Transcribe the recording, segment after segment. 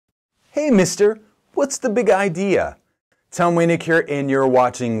Hey mister, what's the big idea? Tom Wanek here, and you're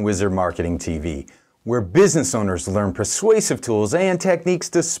watching Wizard Marketing TV, where business owners learn persuasive tools and techniques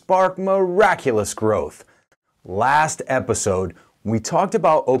to spark miraculous growth. Last episode, we talked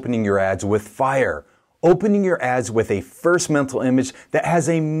about opening your ads with fire, opening your ads with a first mental image that has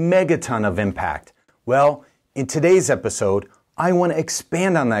a megaton of impact. Well, in today's episode, I want to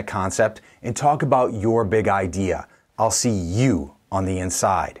expand on that concept and talk about your big idea. I'll see you on the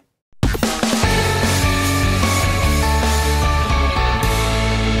inside.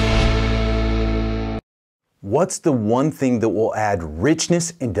 What's the one thing that will add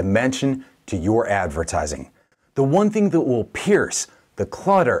richness and dimension to your advertising? The one thing that will pierce the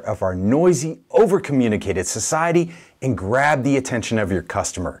clutter of our noisy, over-communicated society and grab the attention of your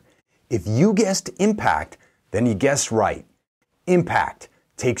customer. If you guessed impact, then you guessed right. Impact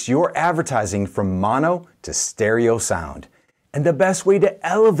takes your advertising from mono to stereo sound. And the best way to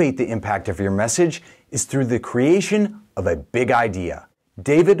elevate the impact of your message is through the creation of a big idea.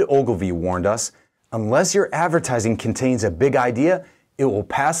 David Ogilvy warned us, unless your advertising contains a big idea, it will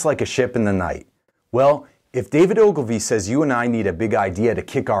pass like a ship in the night. Well, if David Ogilvy says you and I need a big idea to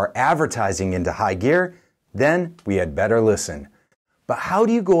kick our advertising into high gear, then we had better listen. But how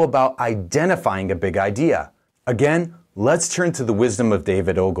do you go about identifying a big idea? Again, let's turn to the wisdom of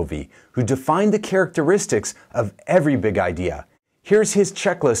David Ogilvy, who defined the characteristics of every big idea. Here's his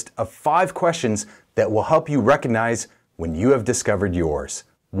checklist of 5 questions that will help you recognize when you have discovered yours.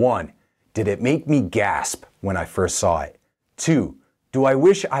 1. Did it make me gasp when I first saw it? 2. Do I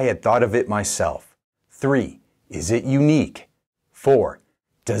wish I had thought of it myself? 3. Is it unique? 4.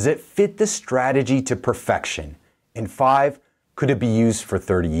 Does it fit the strategy to perfection? And 5. Could it be used for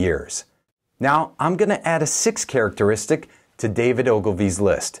 30 years? Now, I'm going to add a 6th characteristic to David Ogilvy's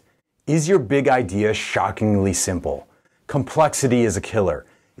list. Is your big idea shockingly simple? Complexity is a killer.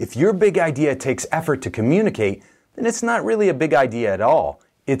 If your big idea takes effort to communicate, then it's not really a big idea at all.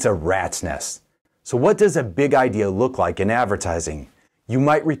 It's a rat's nest. So what does a big idea look like in advertising? You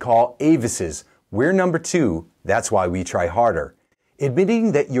might recall Avis's, "We're number 2, that's why we try harder."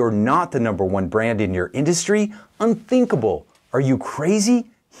 Admitting that you're not the number 1 brand in your industry? Unthinkable. Are you crazy?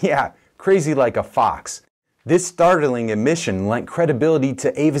 Yeah, crazy like a fox. This startling admission lent credibility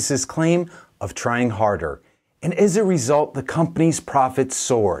to Avis's claim of trying harder. And as a result, the company's profits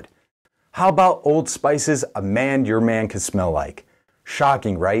soared. How about Old Spice's "A Man Your Man Could Smell Like"?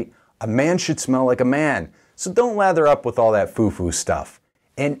 Shocking, right? A man should smell like a man, so don't lather up with all that foo-foo stuff.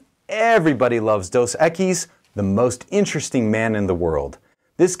 And everybody loves Dos Equis, the most interesting man in the world.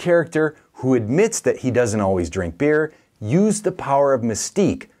 This character, who admits that he doesn't always drink beer, used the power of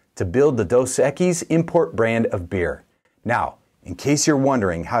mystique to build the Dos Equis import brand of beer. Now, in case you're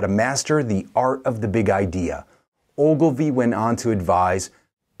wondering how to master the art of the big idea, Ogilvy went on to advise,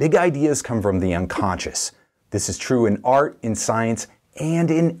 big ideas come from the unconscious. This is true in art, in science,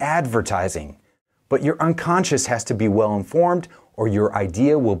 and in advertising. But your unconscious has to be well informed, or your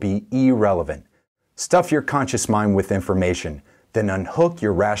idea will be irrelevant. Stuff your conscious mind with information, then unhook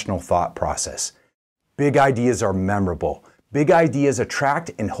your rational thought process. Big ideas are memorable. Big ideas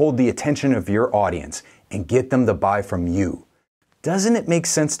attract and hold the attention of your audience and get them to buy from you. Doesn't it make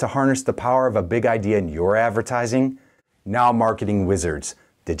sense to harness the power of a big idea in your advertising? Now, marketing wizards,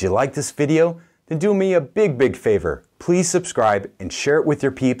 did you like this video? Then do me a big favor. Please subscribe and share it with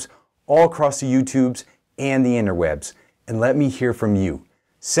your peeps all across the YouTubes and the interwebs. And let me hear from you.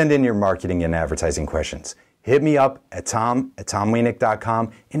 Send in your marketing and advertising questions. Hit me up at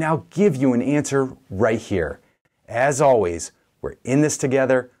tom@tomwanek.com and I'll give you an answer right here. As always, we're in this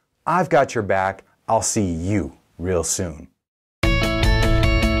together. I've got your back. I'll see you real soon.